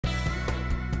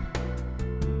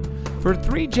For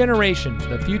 3 generations,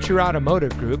 the Future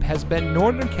Automotive Group has been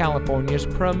Northern California's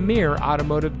premier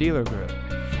automotive dealer group.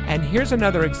 And here's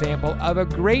another example of a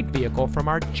great vehicle from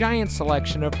our giant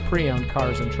selection of pre-owned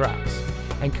cars and trucks,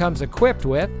 and comes equipped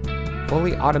with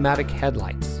fully automatic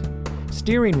headlights,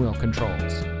 steering wheel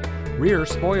controls, rear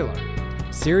spoiler,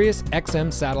 Sirius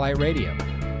XM satellite radio,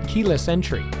 keyless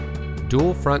entry,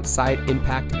 dual front side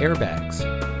impact airbags,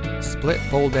 split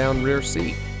fold-down rear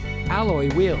seat,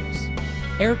 alloy wheels,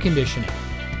 air conditioning,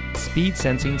 speed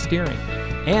sensing steering,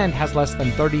 and has less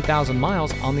than 30,000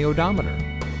 miles on the odometer.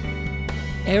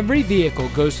 Every vehicle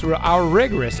goes through our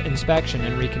rigorous inspection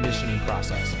and reconditioning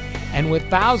process, and with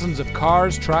thousands of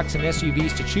cars, trucks, and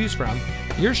SUVs to choose from,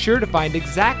 you're sure to find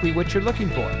exactly what you're looking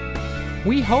for.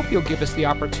 We hope you'll give us the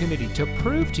opportunity to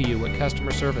prove to you what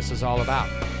customer service is all about.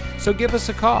 So give us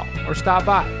a call or stop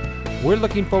by. We're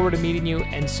looking forward to meeting you,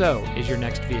 and so is your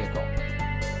next vehicle.